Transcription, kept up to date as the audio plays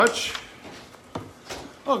Much.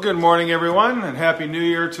 Well, good morning, everyone, and Happy New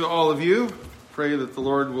Year to all of you. Pray that the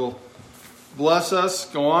Lord will bless us,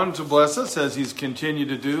 go on to bless us as He's continued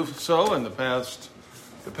to do so in the past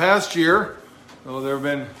year. Though there have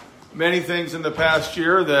been many things in the past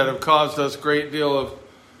year that have caused us a great deal of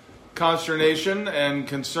consternation and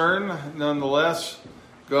concern. Nonetheless,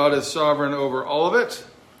 God is sovereign over all of it,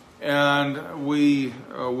 and we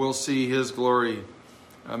will see His glory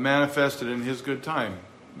manifested in His good time,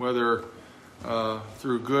 whether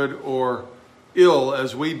through good or ill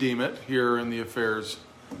as we deem it here in the affairs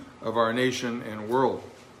of our nation and world.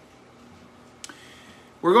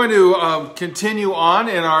 We're going to continue on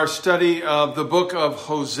in our study of the book of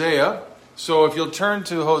Hosea. So if you'll turn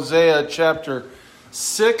to Hosea chapter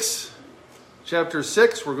 6. Chapter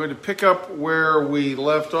 6, we're going to pick up where we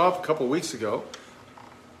left off a couple weeks ago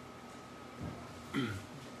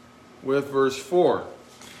with verse 4.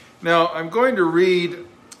 Now, I'm going to read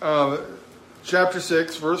chapter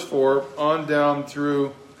 6, verse 4, on down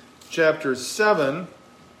through chapter 7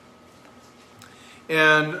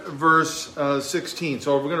 and verse 16.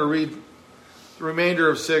 So we're going to read the remainder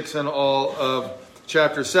of 6 and all of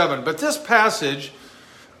chapter 7. But this passage,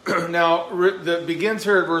 now, that begins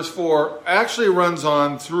here at verse 4, actually runs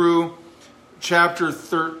on through chapter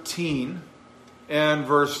 13 and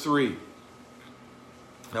verse 3.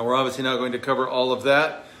 Now, we're obviously not going to cover all of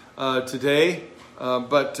that today,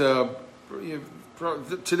 but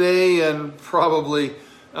today and probably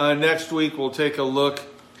next week we'll take a look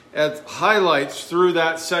at highlights through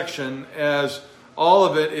that section, as all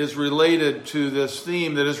of it is related to this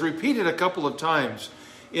theme that is repeated a couple of times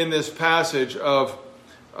in this passage of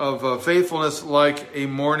faithfulness like a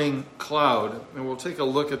morning cloud. And we'll take a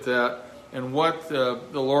look at that and what the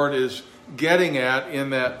Lord is getting at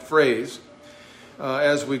in that phrase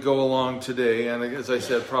as we go along today, and as I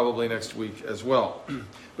said, probably next week as well.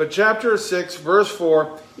 But chapter 6, verse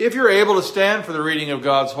 4, if you're able to stand for the reading of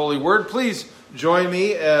God's holy word, please join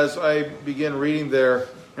me as I begin reading there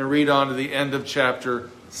and read on to the end of chapter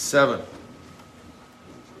 7.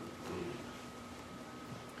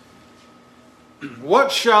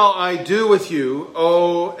 What shall I do with you,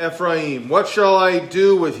 O Ephraim? What shall I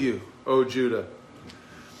do with you, O Judah?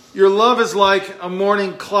 Your love is like a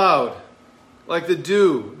morning cloud, like the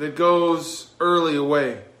dew that goes early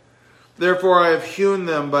away. Therefore I have hewn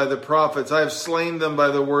them by the prophets. I have slain them by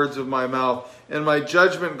the words of my mouth, and my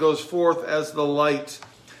judgment goes forth as the light.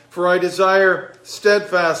 For I desire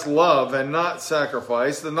steadfast love and not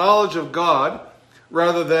sacrifice, the knowledge of God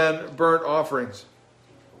rather than burnt offerings.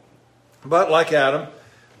 But like Adam,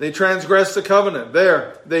 they transgressed the covenant.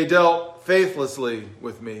 There they dealt faithlessly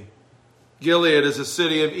with me. Gilead is a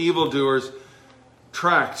city of evildoers,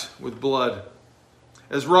 tracked with blood.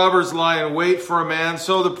 As robbers lie in wait for a man,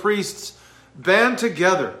 so the priests band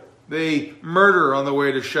together. They murder on the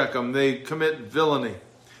way to Shechem. They commit villainy.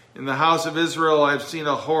 In the house of Israel I have seen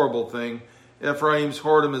a horrible thing. Ephraim's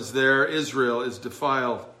whoredom is there. Israel is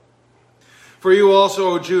defiled. For you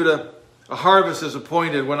also, O Judah, a harvest is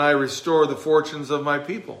appointed when I restore the fortunes of my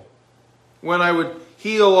people. When I would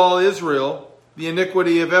heal all Israel, the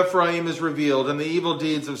iniquity of Ephraim is revealed, and the evil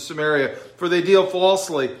deeds of Samaria. For they deal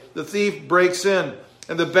falsely. The thief breaks in,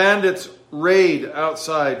 and the bandits raid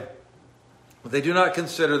outside. But they do not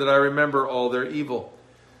consider that I remember all their evil.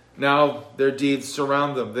 Now their deeds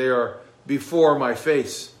surround them. They are before my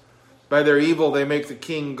face. By their evil they make the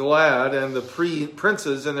king glad, and the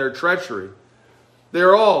princes in their treachery. They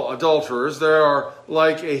are all adulterers. They are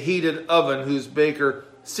like a heated oven whose baker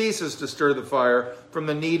ceases to stir the fire from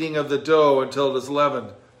the kneading of the dough until it is leavened.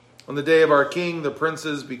 On the day of our king, the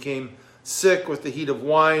princes became sick with the heat of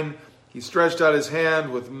wine. He stretched out his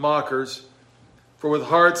hand with mockers. For with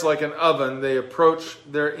hearts like an oven, they approach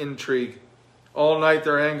their intrigue. All night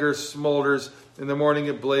their anger smolders. In the morning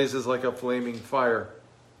it blazes like a flaming fire.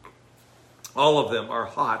 All of them are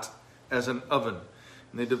hot as an oven,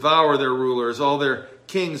 and they devour their rulers. All their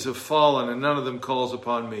kings have fallen, and none of them calls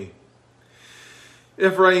upon me.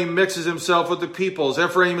 Ephraim mixes himself with the peoples.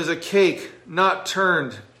 Ephraim is a cake not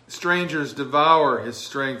turned. Strangers devour his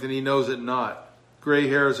strength, and he knows it not. Gray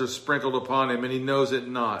hairs are sprinkled upon him, and he knows it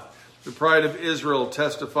not. The pride of Israel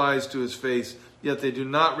testifies to his face, yet they do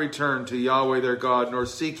not return to Yahweh their God, nor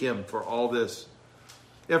seek him for all this.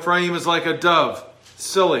 Ephraim is like a dove,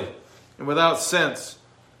 silly and without sense,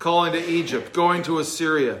 calling to Egypt, going to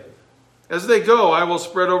Assyria. As they go, I will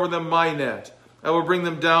spread over them my net. I will bring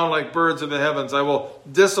them down like birds of the heavens. I will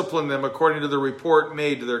discipline them according to the report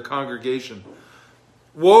made to their congregation.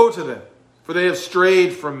 Woe to them, for they have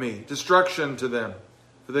strayed from me. Destruction to them,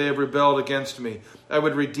 for they have rebelled against me. I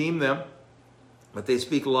would redeem them, but they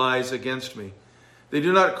speak lies against me. They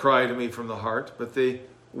do not cry to me from the heart, but they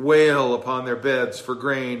wail upon their beds for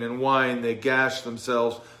grain and wine. They gash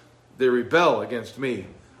themselves. They rebel against me.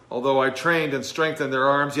 Although I trained and strengthened their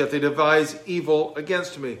arms, yet they devise evil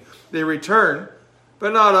against me. They return,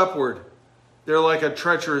 but not upward. They're like a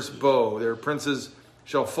treacherous bow. Their princes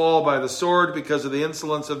shall fall by the sword because of the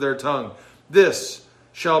insolence of their tongue. This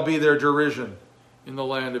shall be their derision in the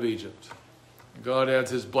land of Egypt. God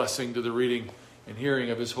adds his blessing to the reading and hearing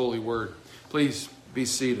of his holy word. Please be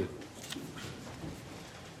seated.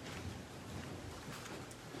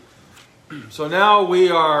 So now we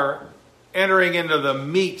are entering into the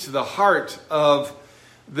meat, the heart of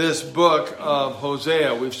this book of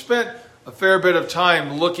Hosea. We've spent a fair bit of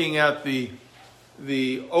time looking at the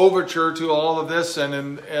overture to all of this and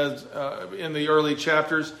in the early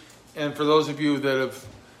chapters. And for those of you that have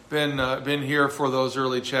been here for those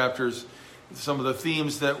early chapters, some of the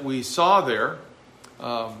themes that we saw there,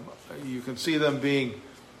 you can see them being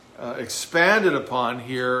expanded upon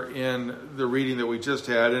here in the reading that we just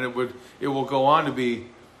had, and it will go on to be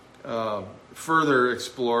further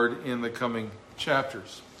explored in the coming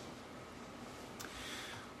chapters.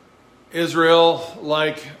 Israel,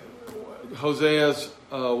 like Hosea's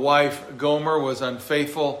wife Gomer, was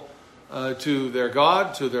unfaithful to their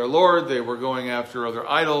God, to their Lord. They were going after other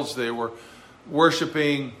idols. They were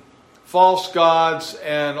worshiping false gods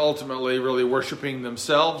and ultimately really worshiping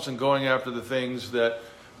themselves and going after the things that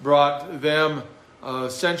brought them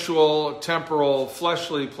sensual, temporal,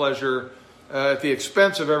 fleshly pleasure at the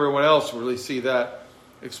expense of everyone else. We really see that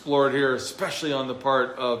explored here, especially on the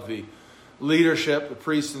part of the leadership, the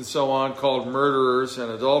priests and so on, called murderers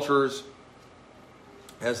and adulterers,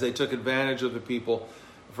 as they took advantage of the people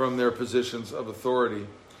from their positions of authority.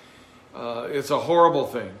 It's a horrible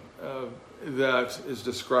thing that is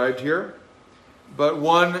described here, but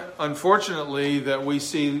one, unfortunately, that we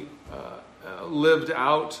see lived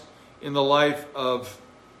out in the life of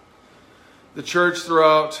the church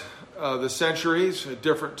throughout the centuries, at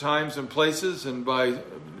different times and places, and by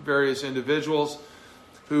various individuals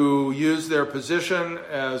who use their position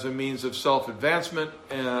as a means of self-advancement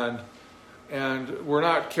and were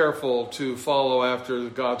not careful to follow after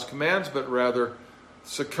God's commands, but rather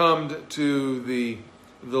succumbed to the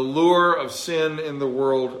lure of sin in the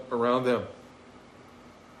world around them.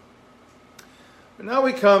 And now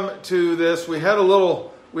we come to this. We had a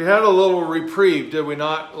little reprieve, did we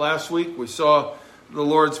not? Last week we saw the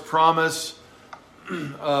Lord's promise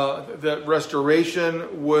that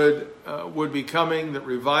restoration would be coming, that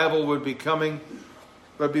revival would be coming.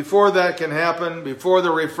 But before that can happen, before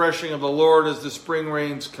the refreshing of the Lord as the spring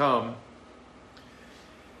rains come,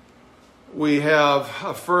 we have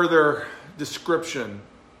a further description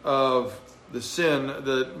of the sin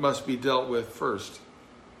that must be dealt with first.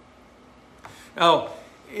 Now,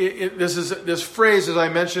 this phrase, as I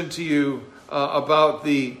mentioned to you, about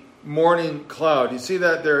the morning cloud. You see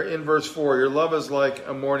that there in verse 4. Your love is like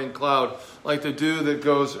a morning cloud, like the dew that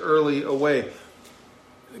goes early away.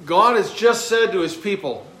 God has just said to his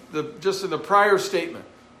people, just in the prior statement,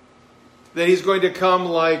 that he's going to come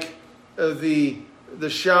like the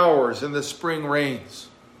showers and the spring rains.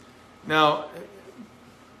 Now,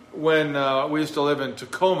 when we used to live in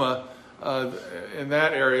Tacoma, in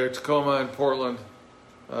that area, Tacoma and Portland,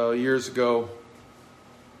 years ago,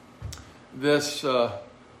 this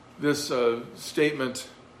statement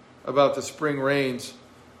about the spring rains.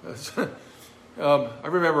 I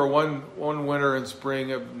remember one winter in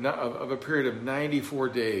spring of a period of 94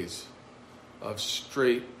 days of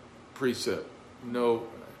straight precip.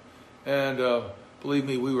 Believe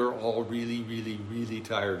me, we were all really, really, really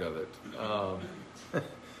tired of it.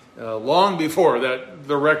 Long before that,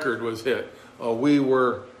 the record was hit. We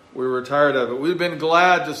were tired of it. We've been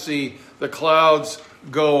glad to see the clouds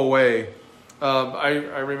go away.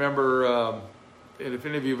 I remember, and if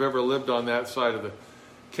any of you have ever lived on that side of the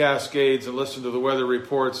Cascades and listened to the weather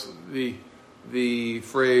reports, the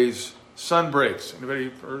phrase sun breaks. Anybody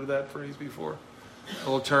heard of that phrase before? A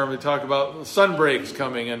little term. They talk about sun breaks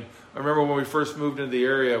coming. And I remember when we first moved into the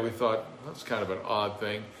area, we thought, that's kind of an odd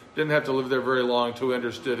thing. Didn't have to live there very long until we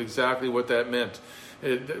understood exactly what that meant.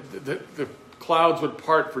 The clouds would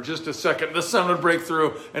part for just a second, the sun would break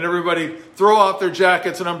through, and everybody throw off their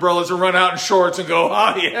jackets and umbrellas and run out in shorts and go,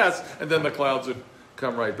 yes, and then the clouds would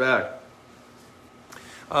come right back.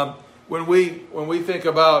 When we think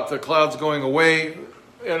about the clouds going away,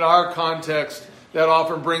 in our context, that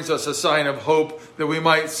often brings us a sign of hope that we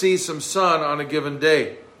might see some sun on a given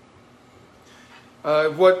day.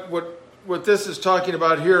 What this is talking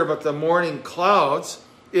about here, about the morning clouds,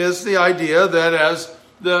 is the idea that as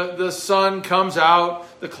the sun comes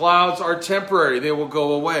out, the clouds are temporary. They will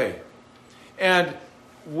go away. And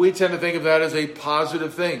we tend to think of that as a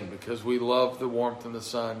positive thing because we love the warmth and the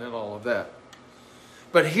sun and all of that.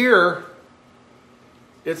 But here,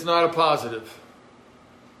 it's not a positive.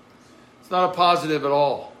 It's not a positive at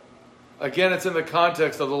all. Again, it's in the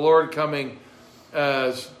context of the Lord coming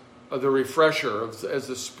as the refresher, as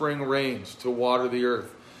the spring rains to water the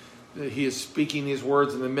earth. He is speaking these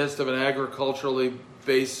words in the midst of an agriculturally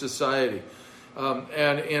based society,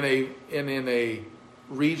 and in a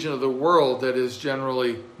region of the world that is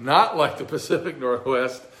generally not like the Pacific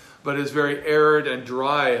Northwest, but is very arid and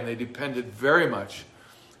dry, and they depended very much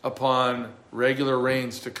upon regular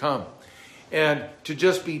rains to come. And to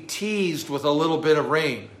just be teased with a little bit of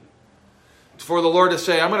rain, for the Lord to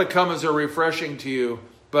say, I'm going to come as a refreshing to you,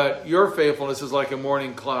 but your faithfulness is like a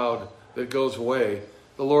morning cloud that goes away.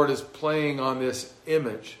 The Lord is playing on this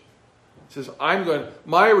image. He says,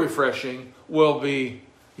 my refreshing will be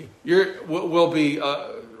real,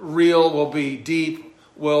 will be deep,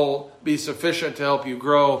 will be sufficient to help you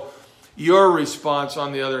grow. Your response,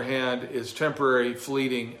 on the other hand, is temporary,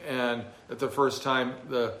 fleeting, and at the first time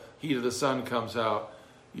the heat of the sun comes out,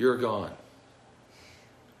 you're gone.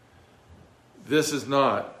 This is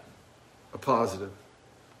not a positive.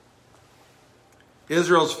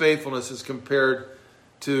 Israel's faithfulness is compared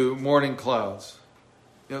to morning clouds.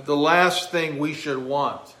 The last thing we should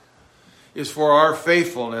want is for our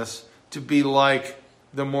faithfulness to be like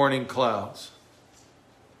the morning clouds.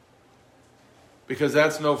 Because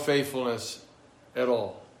that's no faithfulness at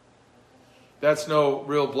all. That's no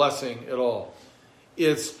real blessing at all.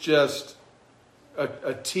 It's just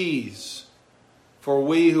a tease for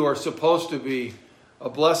we who are supposed to be a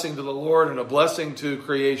blessing to the Lord and a blessing to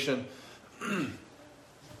creation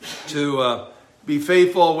to be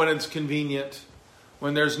faithful when it's convenient,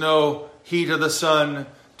 when there's no heat of the sun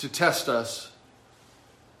to test us.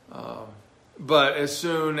 But as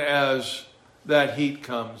soon as that heat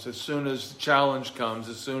comes, as soon as the challenge comes,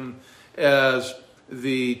 as soon as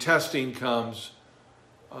the testing comes,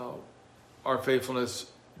 our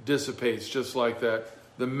faithfulness dissipates just like that,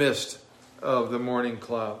 the mist of the morning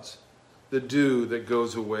clouds, the dew that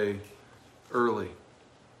goes away early.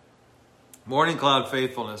 Morning cloud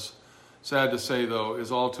faithfulness, sad to say though,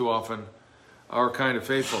 is all too often our kind of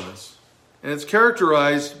faithfulness. And it's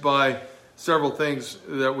characterized by several things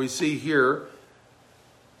that we see here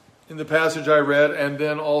in the passage I read, and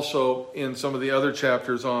then also in some of the other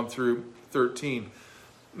chapters on through 13.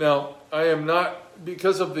 Now, I am not,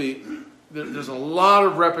 because of there's a lot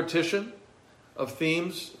of repetition of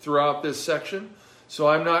themes throughout this section, so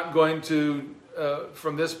I'm not going to,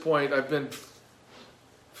 from this point, I've been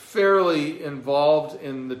fairly involved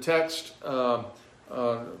in the text, verse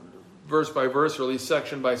by verse, or at least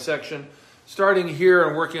section by section, starting here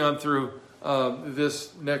and working on through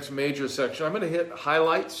this next major section. I'm going to hit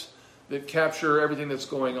highlights that capture everything that's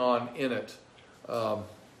going on in it,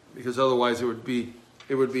 because otherwise it would be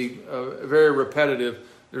very repetitive.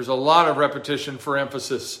 There's a lot of repetition for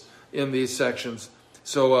emphasis in these sections,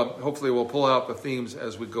 so hopefully we'll pull out the themes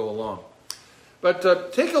as we go along.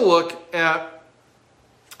 But take a look at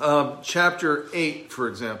chapter 8, for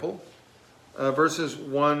example, verses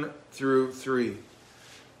 1 through 3.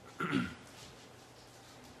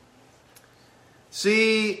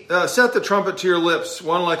 See, set the trumpet to your lips.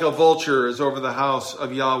 One like a vulture is over the house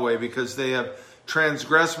of Yahweh, because they have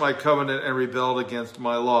transgressed my covenant and rebelled against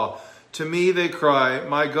my law. To me they cry,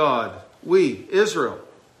 my God, we, Israel,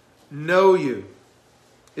 know you.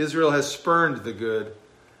 Israel has spurned the good.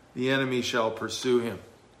 The enemy shall pursue him.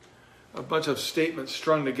 A bunch of statements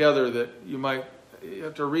strung together that you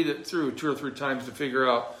have to read it through 2 or 3 times to figure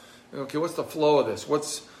out, okay, what's the flow of this?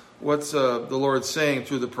 What's the Lord saying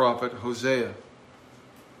through the prophet Hosea?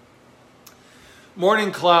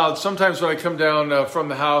 Morning clouds. Sometimes when I come down from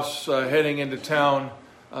the house heading into town,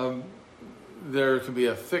 there can be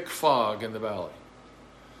a thick fog in the valley.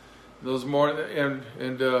 Those again,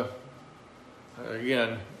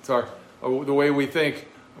 it's the way we think.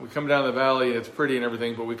 We come down the valley, it's pretty and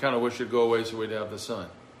everything, but we kind of wish it'd go away so we'd have the sun.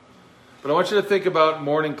 But I want you to think about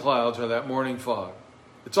morning clouds or that morning fog.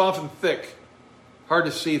 It's often thick, hard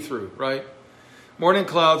to see through, right? Morning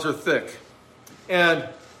clouds are thick. And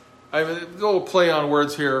I have a little play on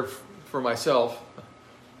words here for myself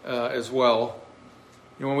as well.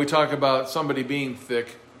 When we talk about somebody being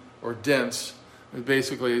thick or dense,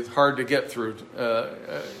 basically it's hard to get through,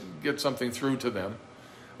 get something through to them.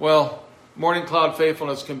 Well, morning cloud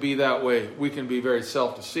faithfulness can be that way. We can be very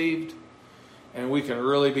self-deceived, and we can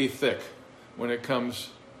really be thick when it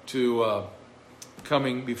comes to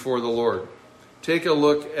coming before the Lord. Take a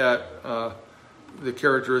look at the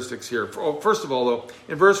characteristics here. First of all, though,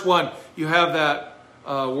 in verse 1, you have that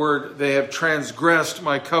word, they have transgressed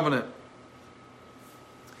my covenant.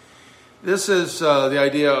 This is the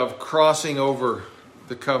idea of crossing over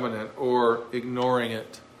the covenant or ignoring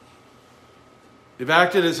it. They've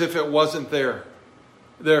acted as if it wasn't there.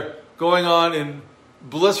 They're going on in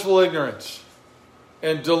blissful ignorance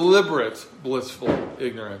and deliberate blissful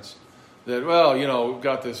ignorance. That, well, we've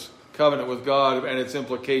got this covenant with God and its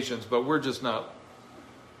implications, but we're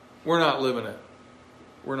not living it.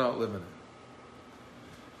 We're not living it.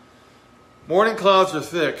 Morning clouds are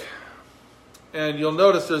thick. And you'll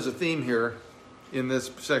notice there's a theme here in this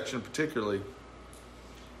section particularly.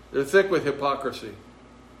 They're thick with hypocrisy.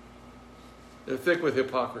 They're thick with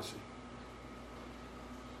hypocrisy.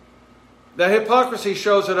 That hypocrisy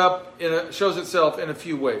shows itself in a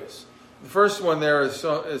few ways. The first one there is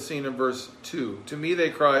seen in verse 2. To me they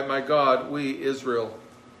cry, my God, we, Israel,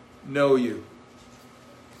 know you.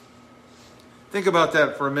 Think about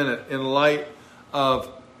that for a minute in light of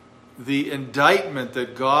the indictment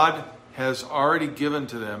that God has already given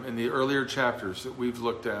to them in the earlier chapters that we've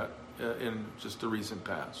looked at in just the recent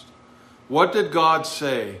past. What did God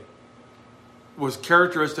say was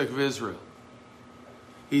characteristic of Israel?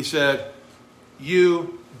 He said,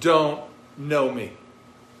 you don't know me.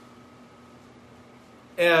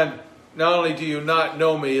 And not only do you not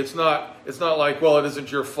know me, it's not like, well, it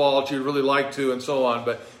isn't your fault, you'd really like to, and so on,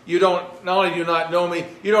 but not only do you not know me,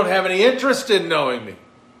 you don't have any interest in knowing me.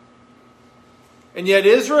 And yet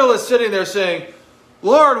Israel is sitting there saying,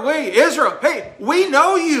 Lord, we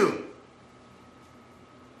know you.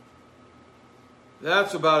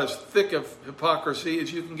 That's about as thick of hypocrisy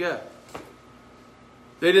as you can get.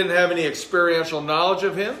 They didn't have any experiential knowledge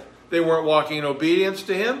of him. They weren't walking in obedience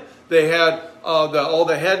to him. They had all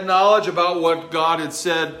the head knowledge about what God had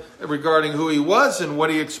said regarding who he was and what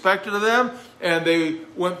he expected of them. And they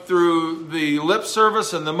went through the lip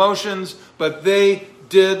service and the motions, but they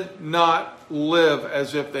did not live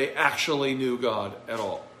as if they actually knew God at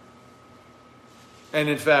all. And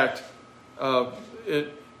in fact, the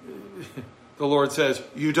Lord says,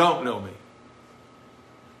 you don't know me.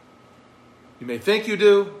 You may think you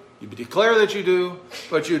do, you declare that you do,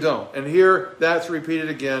 but you don't. And here that's repeated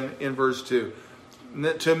again in verse 2.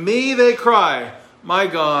 To me they cry, my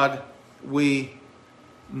God, we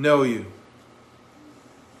know you.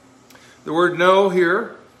 The word know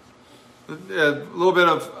here, a little bit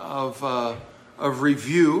of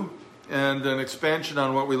review and an expansion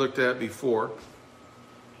on what we looked at before.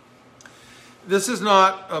 This is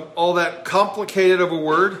not all that complicated of a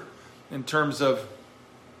word in terms of,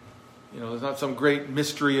 there's not some great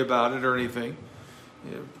mystery about it or anything.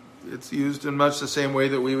 It's used in much the same way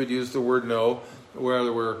that we would use the word know,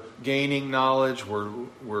 whether we're gaining knowledge,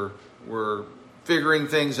 we're figuring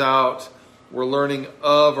things out, we're learning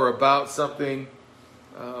of or about something.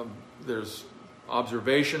 There's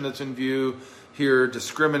observation that's in view here,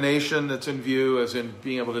 discrimination that's in view, as in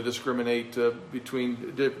being able to discriminate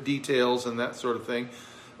between details and that sort of thing.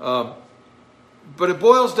 But it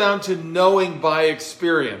boils down to knowing by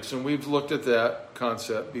experience, and we've looked at that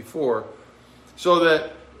concept before. So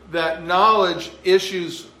that knowledge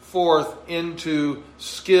issues forth into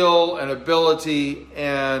skill and ability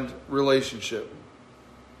and relationship.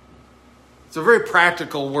 It's a very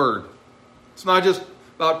practical word. It's not just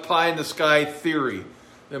about pie in the sky theory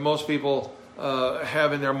that most people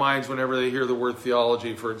have in their minds whenever they hear the word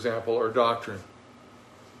theology, for example, or doctrine.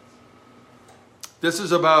 This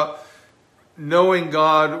is about knowing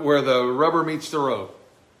God where the rubber meets the road.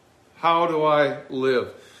 How do I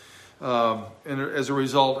live and as a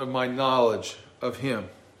result of my knowledge of him?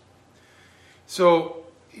 So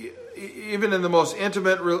even in the most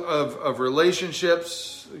intimate of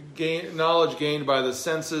relationships, knowledge gained by the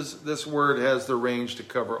senses, this word has the range to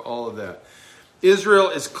cover all of that. Israel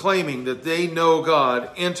is claiming that they know God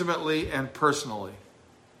intimately and personally,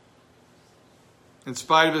 in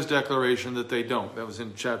spite of his declaration that they don't. That was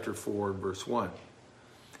in chapter 4, verse 1.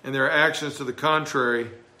 And their actions to the contrary,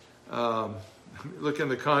 look in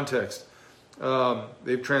the context.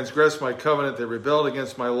 They've transgressed my covenant. They rebelled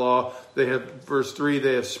against my law. Verse 3,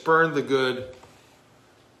 they have spurned the good.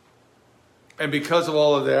 And because of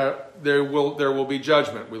all of that, there will be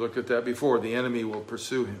judgment. We looked at that before. The enemy will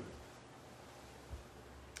pursue him.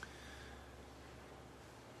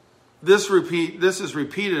 This is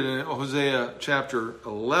repeated in Hosea chapter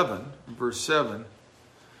 11, verse 7,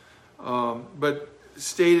 but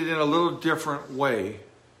stated in a little different way.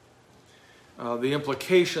 The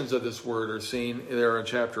implications of this word are seen there in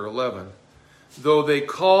chapter 11. Though they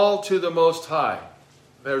call to the Most High,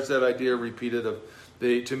 there's that idea repeated of,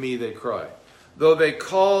 to me they cry. Though they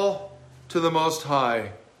call to the Most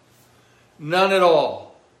High, none at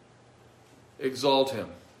all exalt him.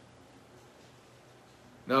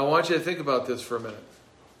 Now I want you to think about this for a minute.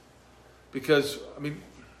 Because,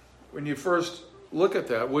 when you first look at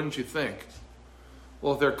that, wouldn't you think,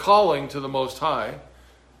 well, if they're calling to the Most High,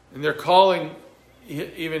 and they're calling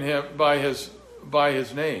even him by his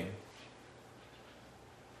name,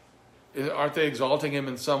 aren't they exalting him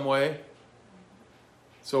in some way?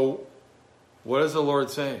 So, what is the Lord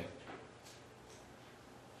saying?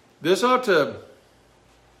 This ought to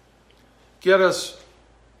get us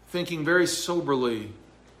thinking very soberly,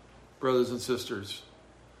 brothers and sisters,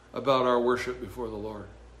 about our worship before the Lord.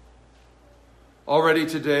 Already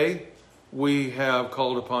today, we have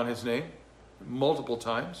called upon his name multiple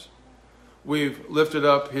times. We've lifted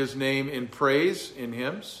up his name in praise, in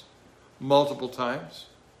hymns, multiple times.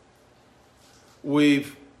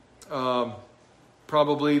 We've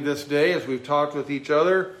probably this day, as we've talked with each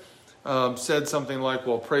other, said something like,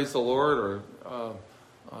 well, praise the Lord, or,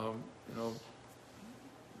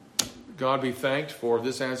 God be thanked for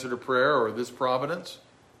this answer to prayer or this providence.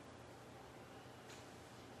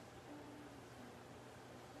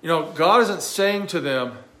 God isn't saying to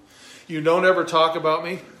them, you don't ever talk about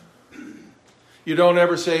me. You don't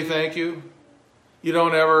ever say thank you. You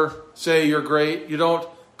don't ever say you're great. You don't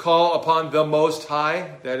call upon the Most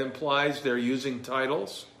High. That implies they're using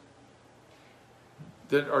titles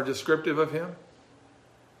that are descriptive of him.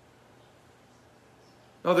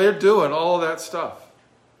 No, they're doing all that stuff.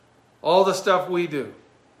 All the stuff we do.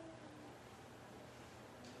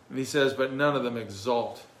 And he says, but none of them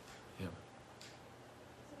exalt him.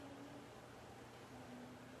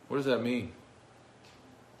 What does that mean?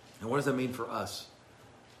 And what does that mean for us?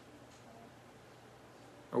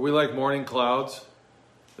 Are we like morning clouds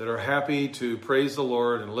that are happy to praise the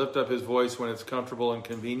Lord and lift up his voice when it's comfortable and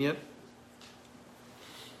convenient?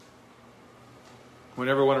 When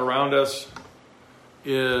everyone around us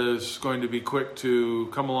is going to be quick to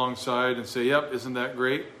come alongside and say, yep, isn't that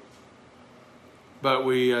great? But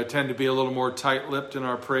we tend to be a little more tight-lipped in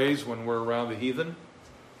our praise when we're around the heathen.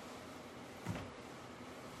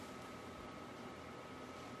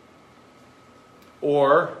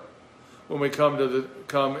 Or when we come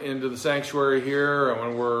into the sanctuary here, and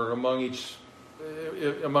when we're in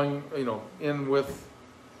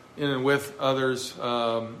and with others,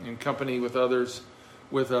 in company with others,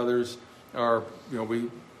 we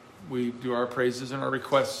do our praises and our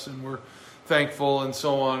requests, and we're thankful and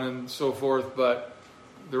so on and so forth. But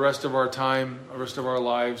the rest of our time, the rest of our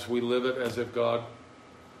lives, we live it as if God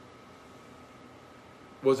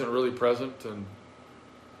wasn't really present and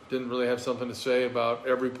didn't really have something to say about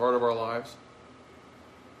every part of our lives.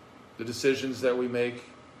 The decisions that we make,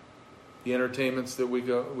 the entertainments that we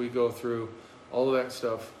go through, all of that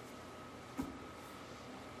stuff.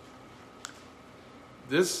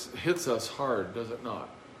 This hits us hard, does it not?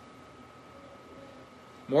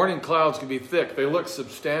 Morning clouds can be thick. They look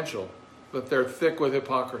substantial, but they're thick with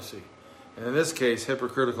hypocrisy. And in this case,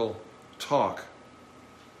 hypocritical talk.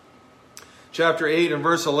 Chapter 8 and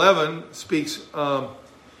verse 11 speaks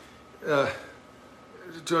to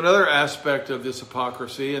another aspect of this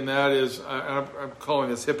hypocrisy, and that is, I'm calling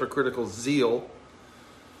this hypocritical zeal.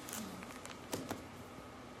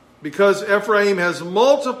 Because Ephraim has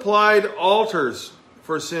multiplied altars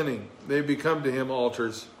for sinning, they become to him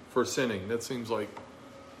altars for sinning. That seems like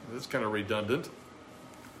that's kind of redundant.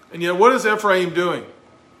 And yet, what is Ephraim doing?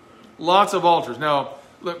 Lots of altars. Now,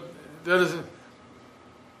 look, that isn't.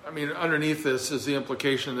 Underneath this is the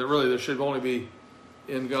implication that really there should only be,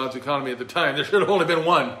 in God's economy at the time, there should have only been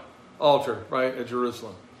one altar, right, at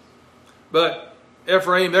Jerusalem. But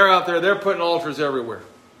Ephraim, they're out there, they're putting altars everywhere.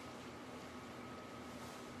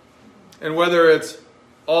 And whether it's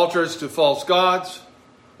altars to false gods,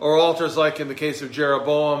 or altars like in the case of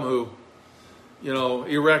Jeroboam, who,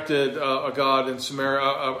 erected a god in Samaria,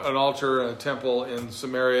 an altar and a temple in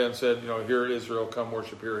Samaria, and said, here Israel, come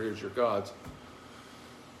worship here, here's your gods.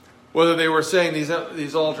 Whether they were saying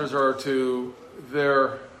these altars are to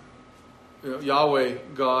their Yahweh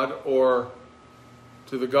God or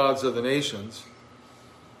to the gods of the nations,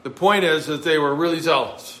 the point is that they were really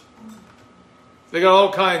zealous. They got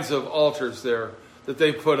all kinds of altars there that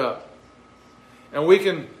they put up. And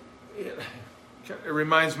it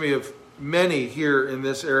reminds me of many here in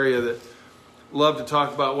this area that love to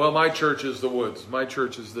talk about, well, my church is the woods. My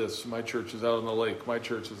church is this. My church is out on the lake. My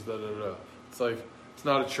church is da-da-da. It's like, it's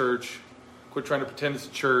not a church. Quit trying to pretend it's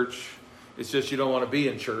a church. It's just you don't want to be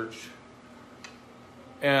in church.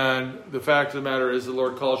 And the fact of the matter is the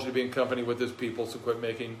Lord calls you to be in company with his people, so quit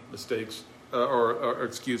making mistakes or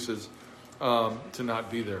excuses to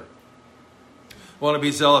not be there. I want to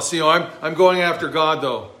be zealous. I'm going after God,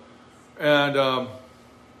 though. And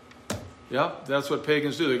Yeah, that's what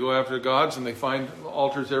pagans do. They go after gods and they find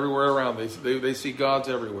altars everywhere around. They see gods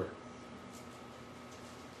everywhere.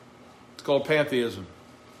 It's called pantheism.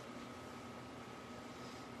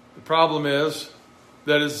 The problem is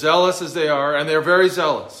that as zealous as they are, and they're very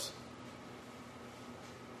zealous,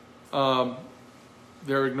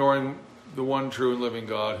 they're ignoring the one true and living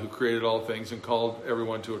God who created all things and called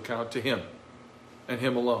everyone to account to Him and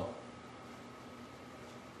Him alone.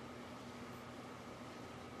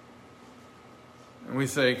 And we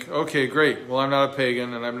think, okay, great. Well, I'm not a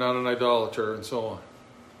pagan and I'm not an idolater and so on.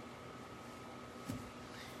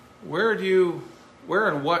 Where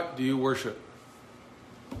and what do you worship?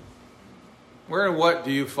 Where and what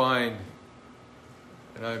do you find,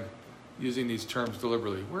 and I'm using these terms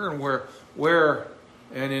deliberately, where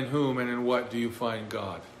and in whom and in what do you find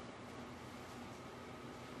God?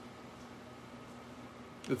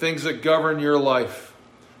 The things that govern your life,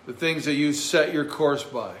 the things that you set your course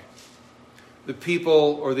by, the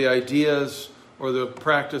people or the ideas or the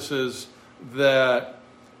practices that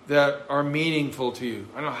are meaningful to you.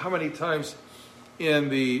 I don't know how many times in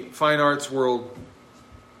the fine arts world,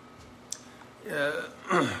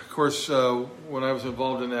 of course, when I was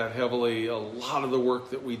involved in that heavily, a lot of the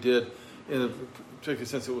work that we did, in a particular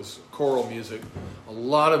sense it was choral music, a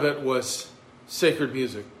lot of it was sacred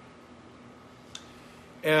music.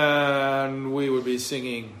 And we would be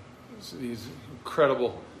singing these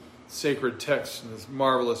incredible sacred texts and this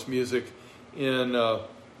marvelous music in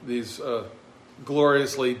these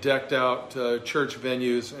gloriously decked out church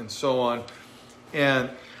venues and so on.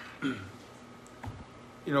 And,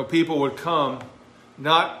 people would come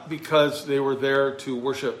not because they were there to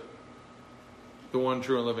worship the one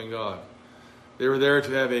true and living God. They were there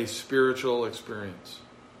to have a spiritual experience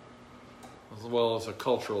as well as a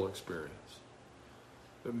cultural experience.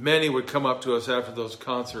 But many would come up to us after those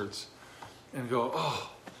concerts and go, "Oh,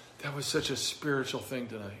 that was such a spiritual thing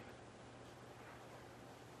tonight."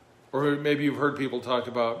 Or maybe you've heard people talk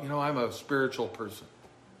about, I'm a spiritual person.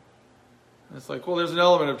 And it's like, well, there's an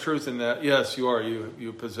element of truth in that. Yes, you are.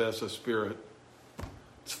 You possess a spirit.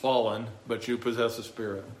 It's fallen, but you possess a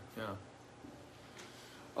spirit. Yeah.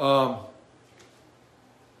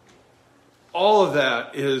 All of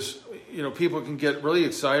that is, people can get really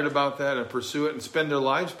excited about that and pursue it and spend their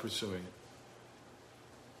lives pursuing it.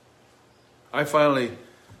 I finally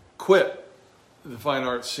quit the fine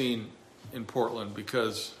arts scene in Portland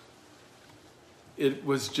because it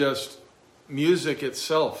was just music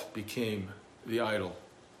itself became the idol.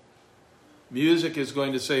 Music is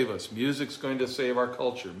going to save us. Music's going to save our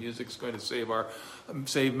culture. Music's going to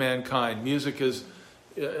save mankind. Music is,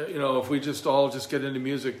 if we just all get into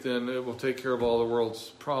music, then it will take care of all the world's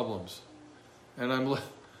problems. And I'm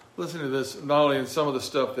listening to this, not only in some of the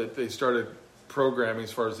stuff that they started programming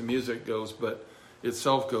as far as the music goes, but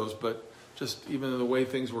itself goes, but just even the way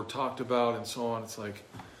things were talked about and so on. It's like,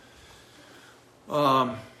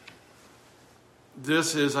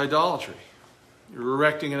 this is idolatry. You're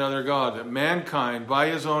erecting another god. That mankind, by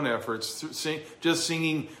his own efforts, just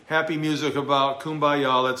singing happy music about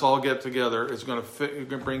kumbaya, let's all get together, is going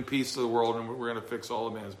to bring peace to the world, and we're going to fix all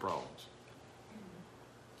of man's problems.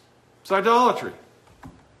 It's idolatry.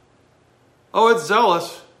 Oh, it's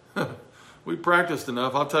zealous. We practiced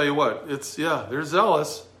enough. I'll tell you what. They're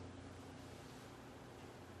zealous.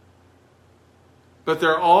 But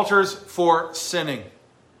they're altars for sinning.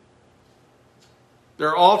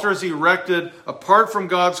 They're altars erected apart from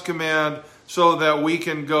God's command so that we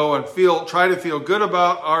can go and try to feel good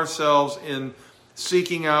about ourselves in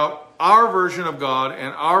seeking out our version of God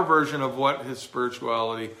and our version of what His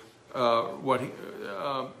spirituality,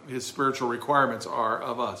 His spiritual requirements are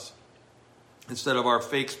of us. Instead of our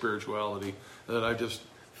fake spirituality that I just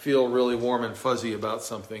feel really warm and fuzzy about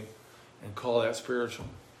something and call that spiritual.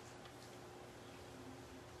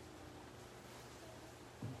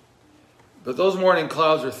 But those morning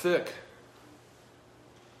clouds are thick.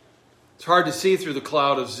 It's hard to see through the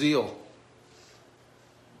cloud of zeal.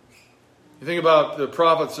 You think about the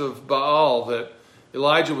prophets of Baal that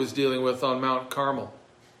Elijah was dealing with on Mount Carmel.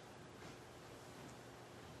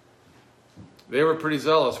 They were pretty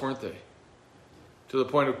zealous, weren't they? To the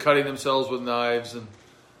point of cutting themselves with knives and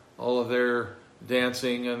all of their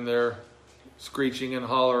dancing and their screeching and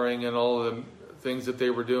hollering and all of the things that they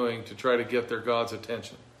were doing to try to get their God's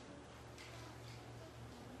attention.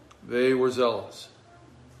 They were zealous.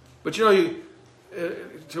 But in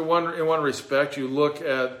one respect, you look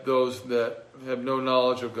at those that have no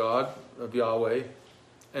knowledge of God, of Yahweh,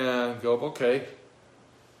 and go, okay,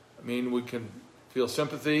 we can feel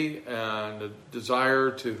sympathy and a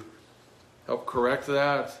desire to help correct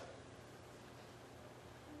that.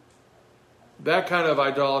 That kind of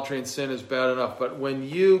idolatry and sin is bad enough. But when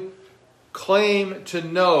you claim to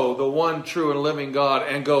know the one true and living God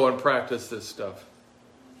and go and practice this stuff,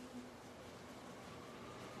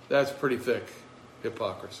 that's pretty thick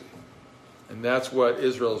hypocrisy. And that's what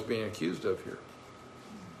Israel is being accused of here.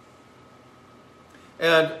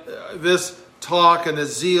 And this talk and the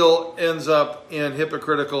zeal ends up in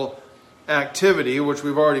hypocritical activity, which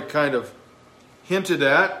we've already kind of hinted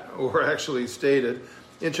at, or actually stated.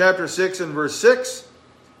 In chapter 6 and verse 6,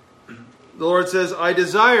 the Lord says, I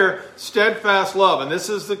desire steadfast love. And this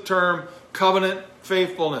is the term covenant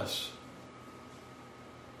faithfulness.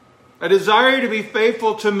 I desire you to be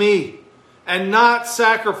faithful to me and not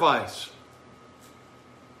sacrifice.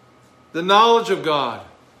 The knowledge of God.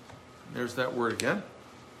 There's that word again.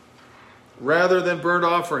 Rather than burnt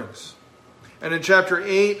offerings. And in chapter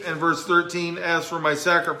 8 and verse 13, as for my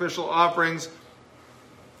sacrificial offerings,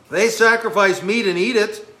 they sacrifice meat and eat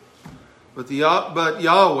it, but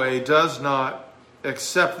Yahweh does not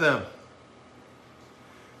accept them.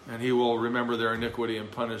 And he will remember their iniquity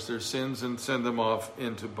and punish their sins and send them off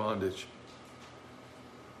into bondage.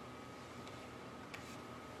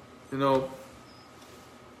 You know,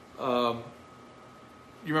 you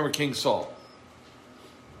remember King Saul,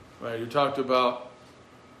 right? You talked about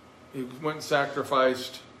he went and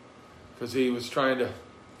sacrificed because he was trying to.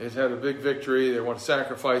 He had a big victory. They were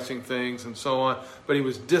sacrificing things and so on, but he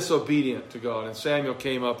was disobedient to God. And Samuel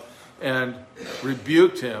came up and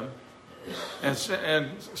rebuked him. And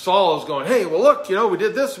Saul is going, hey, well, look, we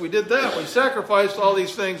did this, we did that, we sacrificed all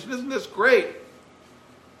these things. Isn't this great?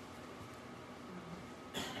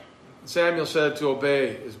 Samuel said to obey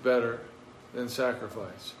is better than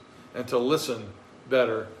sacrifice, and to listen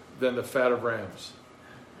better than the fat of rams.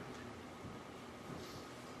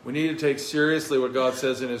 We need to take seriously what God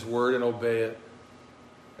says in His Word and obey it,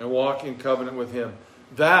 and walk in covenant with Him.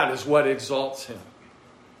 That is what exalts Him.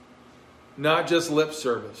 Not just lip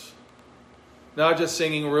service. Not just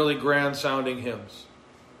singing really grand-sounding hymns.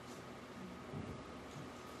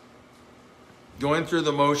 Going through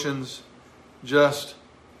the motions just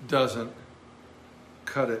doesn't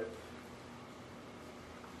cut it.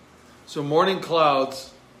 So morning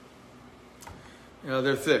clouds,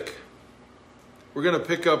 they're thick. We're going to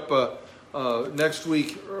pick up next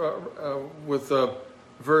week with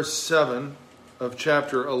verse 7 of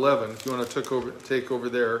chapter 11. If you want to take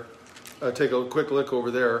a quick look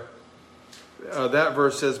over there. That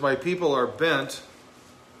verse says, my people are bent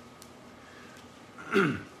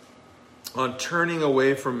on turning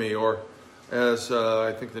away from me, or as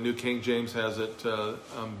I think the New King James has it,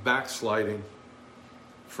 backsliding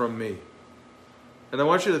from me. And I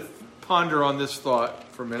want you to ponder on this thought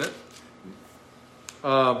for a minute.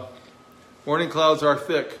 Morning clouds are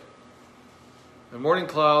thick. And morning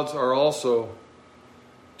clouds are also,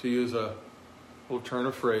 to use a little turn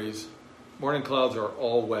of phrase, morning clouds are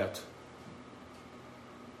all wet.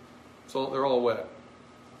 So they're all wet.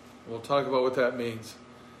 We'll talk about what that means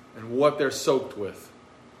and what they're soaked with.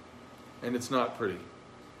 And it's not pretty.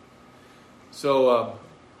 So I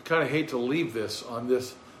kind of hate to leave this on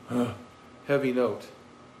this heavy note.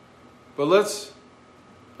 But let's,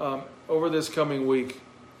 over this coming week,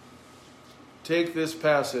 take this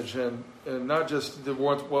passage and not just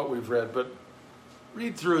what we've read, but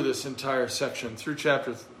read through this entire section, through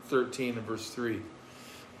chapter 13 and verse 3.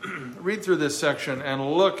 Read through this section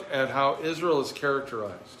and look at how Israel is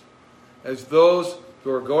characterized as those who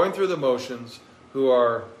are going through the motions, who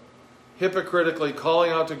are hypocritically calling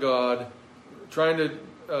out to God, trying to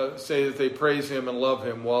say that they praise Him and love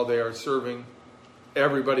Him while they are serving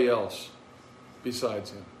everybody else besides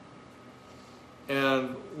Him.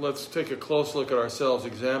 And let's take a close look at ourselves,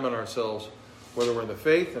 examine ourselves, whether we're in the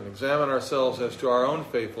faith, and examine ourselves as to our own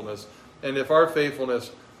faithfulness, and if our faithfulness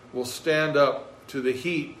will stand up to the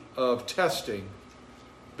heat of testing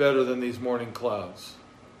better than these morning clouds.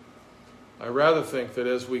 I rather think that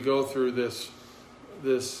as we go through this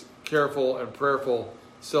careful and prayerful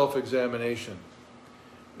self-examination,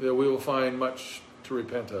 that we will find much to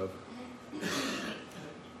repent of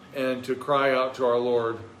and to cry out to our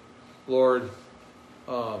Lord, Lord,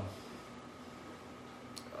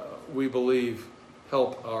 we believe,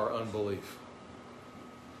 help our unbelief.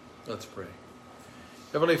 Let's pray.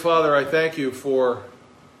 Heavenly Father, I thank you for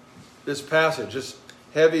this passage, as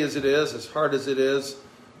heavy as it is, as hard as it is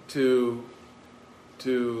to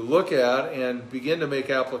look at and begin to make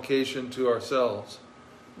application to ourselves.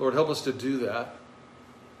 Lord, help us to do that.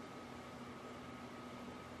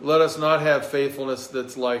 Let us not have faithfulness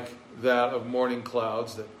that's like that of morning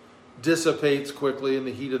clouds, that dissipates quickly in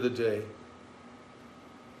the heat of the day.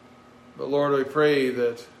 But Lord, I pray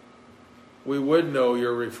that we would know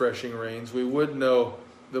your refreshing rains. We would know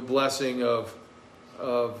the blessing of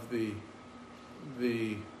the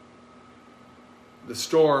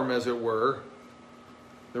storm, as it were,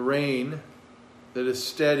 the rain that is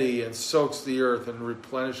steady and soaks the earth and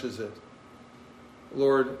replenishes it.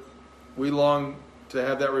 Lord, we long to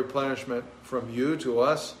have that replenishment from you to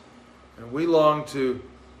us, and we long to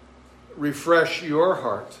refresh your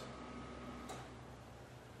heart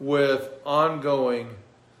with ongoing,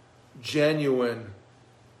 genuine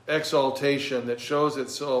exaltation that shows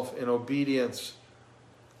itself in obedience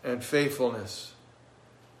and faithfulness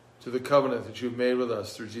to the covenant that you've made with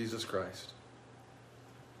us through Jesus Christ.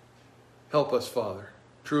 Help us, Father.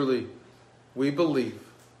 Truly, we believe.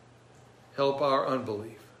 Help our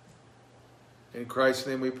unbelief. In Christ's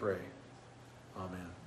name we pray. Amen.